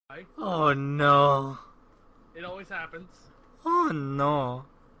Oh no. It always happens. Oh no.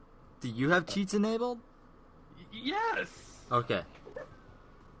 Do you have cheats enabled? Yes! Okay.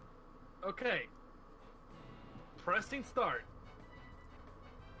 Okay. Pressing start.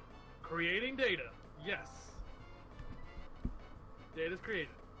 Creating data. Yes. Data's created.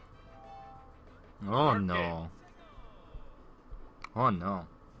 Oh Start no. game. Oh no.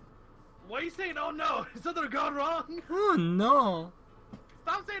 Why are you saying oh no? Has something gone wrong? Oh no.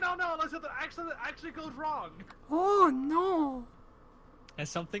 Stop saying oh no unless something actually goes wrong. Oh no. Has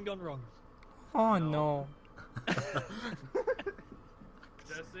something gone wrong? Oh no.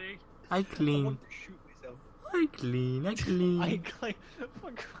 Jesse? I I clean. want to shoot myself. I clean. I clean. I claim.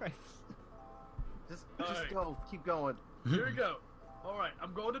 For Christ. Just Alright. go. Keep going. Here we go. Alright,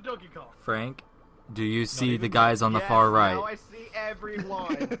 I'm going to Donkey Kong. Frank, do you see the even guys on the Yes, far Now right? I see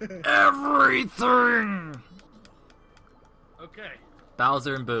everyone. Everything! Okay.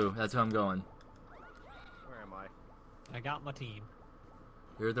 Bowser and Boo. That's who I'm going. Where am I? I got my team.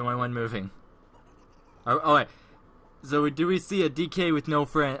 You're the only one moving. Oh wait. So do we see a DK with no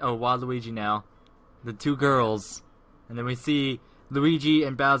friend? Oh, Waluigi now. The two girls. And then we see Luigi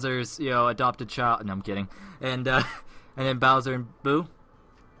and Bowser's, adopted child. No, I'm kidding. And then Bowser and Boo.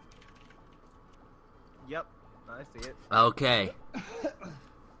 Yep, I see it. Okay.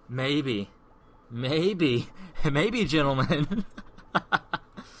 Maybe, gentlemen.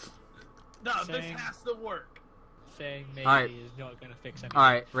 No, this Same. has to work. Saying maybe Alright. is not gonna fix anything. All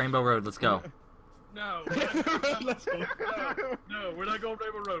right, Rainbow Road. Let's go. No. Let's go. No, we're not going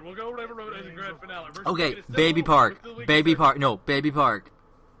Rainbow Road. We'll go Rainbow Road as a grand finale. We're Okay, taking it still Baby over Park. until we Baby get Park. No, Baby Park.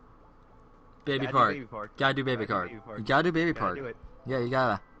 Baby Gotta do Park. Baby Park. Gotta do Baby Gotta do Park. Baby Park. You gotta do Baby Gotta Park. do it. Yeah, you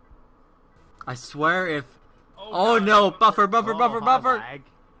gotta. I swear if. Oh, Oh God. no! Buffer! Oh, hi, lag.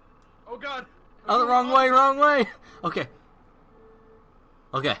 Oh god. Oh, the wrong way! Wrong way! Okay.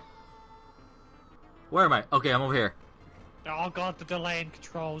 Okay. Where am I? Okay, I'm over here. Oh god, the delay in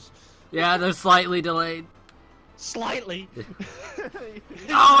controls. Yeah, they're slightly delayed. Slightly.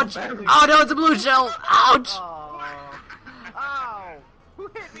 Ouch! Oh no, it's a blue shell! Ouch! Oh. Ow! Who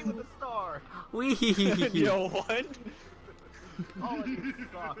hit me with a star? Wee. Yo, what? Oh, it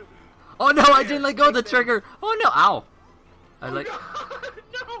sucks. Oh no, I didn't let go of the trigger. Oh no! Ow! I like.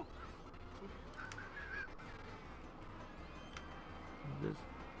 No.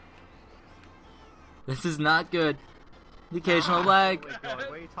 This is not good. The occasional lag. Oh my God,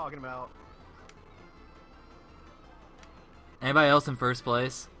 what are you talking about? Anybody else in first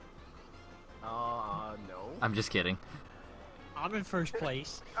place? No. I'm just kidding. I'm in first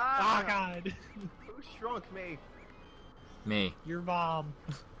place. Ah. Oh god. Who shrunk me? Me. Your mom.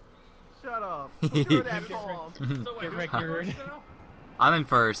 Shut up. Who threw that bomb? So wait, Get who's record. first now? I'm in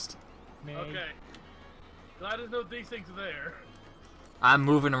first. Me. Okay. Glad there's no desyncs there. I'm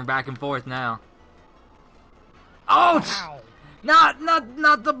moving them back and forth now. Ouch! Ow.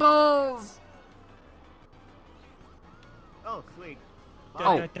 Not the balls! Oh, sweet.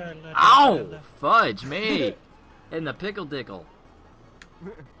 Oh. Ow! Fudge me! In the pickle dickle.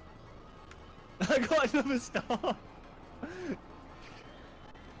 I got another star.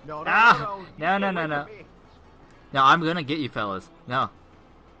 No, Ah! You No, stay no, away no, from no. me. No, I'm gonna get you fellas. No.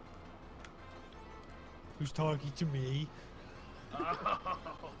 Who's talking to me?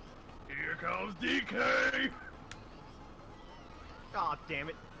 Oh, here comes DK. Aw, damn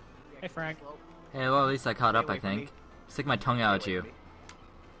it. Hey, Frank. Slow. Hey, well, at least I caught Stay up, I away from think. me. Stick my tongue out at Stay you. away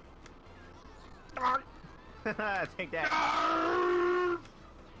from me. Take that.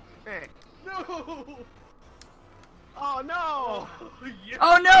 Hey. No. Oh no! Yes.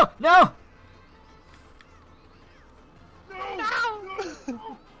 Oh no! No! No.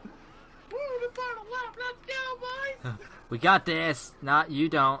 Woo, the final lap. Let's go, boys. We got this. Not you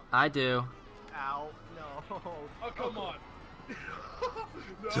don't. I do. Ow. No. Oh, come on.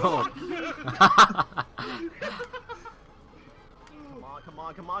 Don't. Come on, come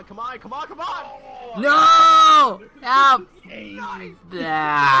on, come on, come on, come on, come on! Oh, No! Help! nice.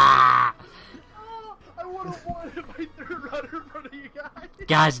 Ah. Oh, I would have won if I threw it right in front of you guys.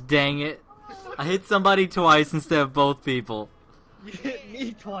 Gosh dang it. I hit somebody twice instead of both people. You hit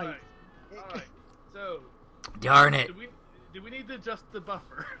me twice. Alright. So, Darn it. do we need to adjust the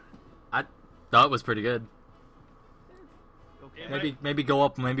buffer? I thought it was pretty good. Okay. Maybe go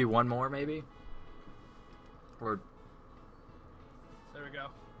up maybe one more maybe? Or There we go.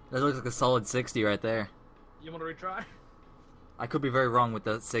 that looks like a solid 60 right there. You want to retry? I could be very wrong with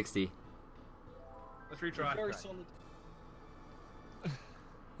the 60. Let's retry. Very solid.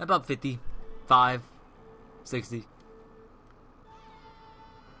 About 55, 60.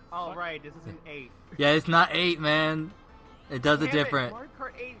 All right, this is an 8. Yeah, it's not 8, man. It does it Damn different. Mario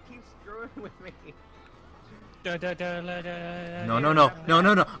Kart 8 keeps screwing with me. No, no, no, no,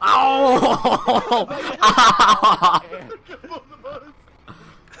 no, no. Ow! Ow!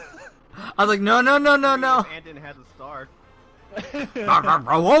 I was like, no, no, no, no, no. Andon has a star.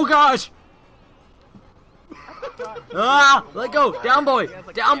 Oh gosh! Ah! Let go! Down boy! He has,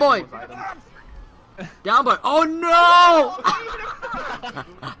 like, Down boy! animals items. Down boy! Oh no!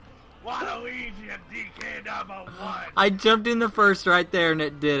 Waluigi and DK number 1. I jumped in the first right there and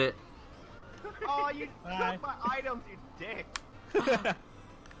it did it. Oh, you Bye. took my items, you dick.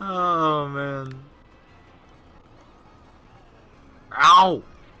 Oh man. Ow!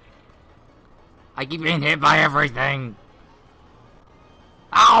 I keep getting hit by everything.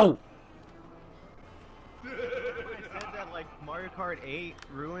 Ow! I said that like Mario Kart 8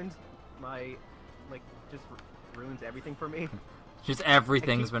 ruins my, like, just ruins everything for me. Just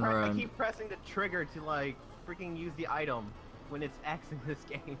everything's been I ruined. keep pressing the trigger to like freaking use the item when it's X in this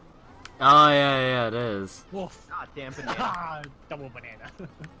game. Oh yeah, yeah, it is. Woof. God damn banana. Double banana.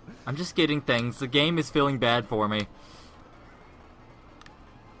 I'm just getting things. The game is feeling bad for me.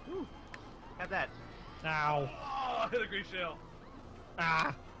 Have that. Ow. Oh, hit a great shell.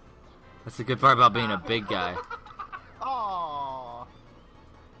 Ah. That's the good part about being a big guy. Oh.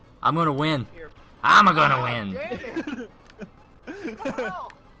 I'm gonna win. Here. I'm gonna win. Damn it. Oh.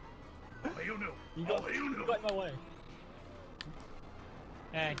 Oh, you knew. You got, Oh, you you knew. got in my way.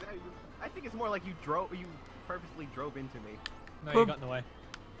 Hey. I think it's more like you purposely drove into me. No, you got in the way.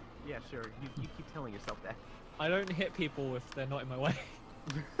 Yeah, sure. You keep telling yourself that. I don't hit people if they're not in my way.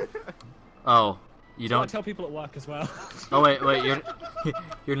 Oh, you So I don't. tell people at work as well. Oh wait, wait.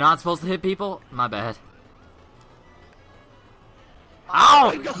 You're not supposed to hit people. My bad.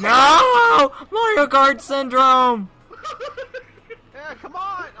 Ow! No! Mario Kart syndrome. Yeah, come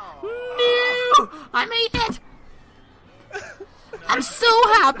on. Oh. No! I made it. I'm so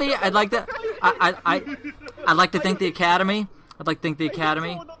happy. I'd like to. I'd like to thank the Academy. I'd like to thank the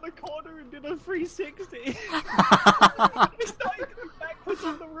Academy. On the corner and did a 360. It's not even backwards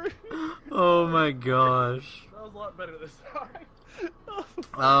on the roof. Oh my gosh. That was a lot better this time.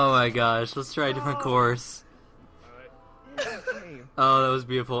 Oh my gosh. Let's try a different course. Alright. Hey, Oh, that was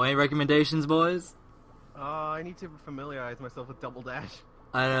beautiful. Any recommendations, boys? I need to familiarize myself with Double Dash.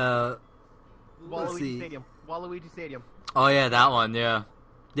 Let's Waluigi see. Stadium. Waluigi Stadium. Oh yeah, that one. Yeah.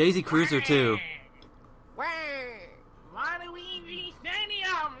 Daisy Cruiser too. Waluigi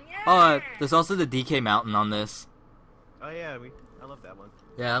Stadium. Yeah. Oh, there's also the DK Mountain on this. Oh yeah, I love that one.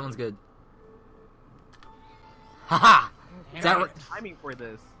 Yeah, that one's good. Haha! Is that What's the timing for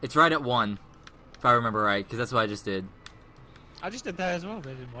this? It's right at 1, if I remember right, because that's what I just did. I just did that as well,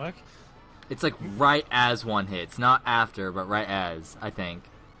 but it didn't work. It's like right as 1 hits, not after, but right as, I think.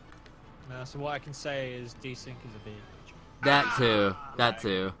 No, so what I can say is desync is a bitch. That too. That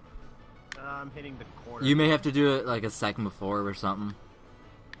too. I'm hitting the corner. You may have to do it like a second before or something.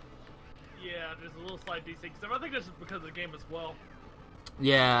 Yeah, there's a little slight desync. I think that's just because of the game as well.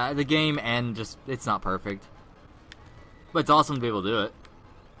 Yeah, the game and just it's not perfect, but it's awesome to be able to do it.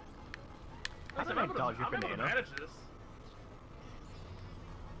 How did I dodge your I'm able to banana? manage this.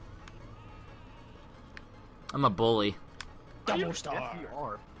 I'm a bully. Double star. Yes, you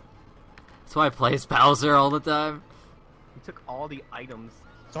are. That's why I play as Bowser all the time. You took all the items.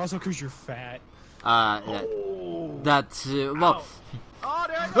 It's also because you're fat. That too. Well. Oh,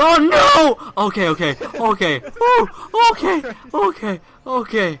 there I go. Oh no! Okay, okay, okay. Woo! Okay, okay,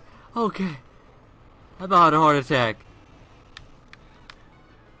 okay, okay. How about a heart attack?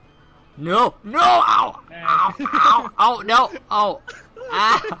 No, no! Ow! Ow! Ow! Ow! No! Oh!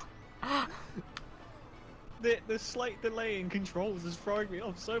 Ah! The slight delay in controls is throwing me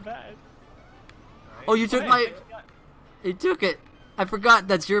off so bad. Oh, you took my. You took it. I forgot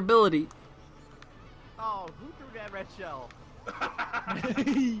that's your ability. Oh, who threw that red shell?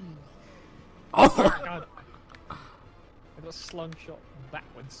 Oh! God. I got slung shot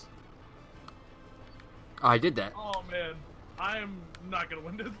backwards. I did that. Oh man, I'm not gonna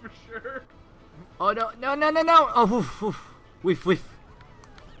win this for sure. Oh no! No! No! No! No! Oh! Woof! Woof! Whiff! Whiff!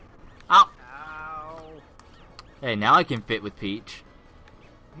 Ow! Ow. Hey, now I can fit with Peach.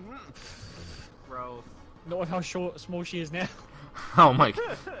 Gross. Not with how small she is now. Oh my!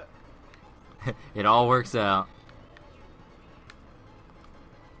 It all works out.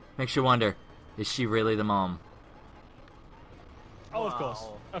 Makes you wonder, is she really the mom? Oh, of course.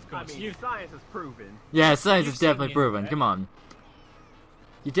 Wow. Of course. I mean, You science has proven. Yeah, science You've is seen definitely the proven. internet. Come on.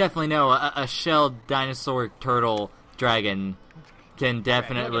 You definitely know a shelled dinosaur turtle dragon can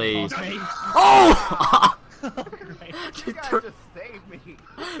definitely. Great. Oh! Great. You guys just saved me.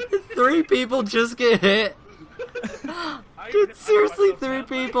 3 people just get hit. Dude, seriously, 3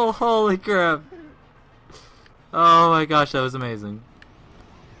 people. Holy crap. Oh my gosh, that was amazing.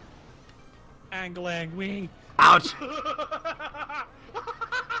 Angling wing. Ouch.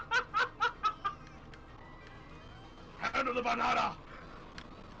 Handle the banana.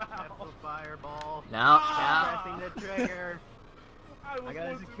 That's a fireball. No, Pressing the trigger. I was gotta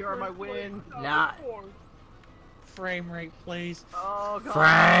once in secure my first place. win. Nah. Frame rate, please. Oh god.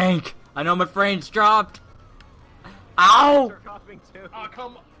 Frank! I know my frame's dropped. Ow! They're dropping too. Oh,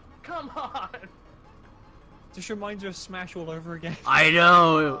 come on. Just reminds me of Smash all over again. I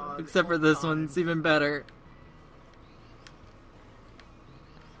know, Oh, except for this one, it's even better.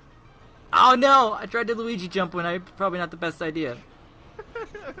 Oh no! I tried to Luigi jump when probably not the best idea.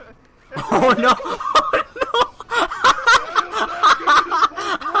 Oh no! Oh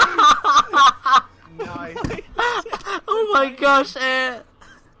no! Nice. Oh my gosh, Ant!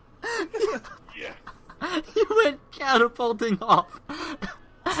 Yeah. You went catapulting off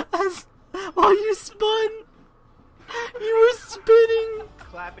while you spun. You were spinning.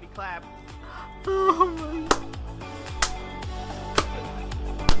 Clappity clap. Oh my.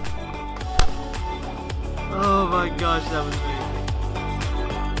 Oh my gosh, that was amazing.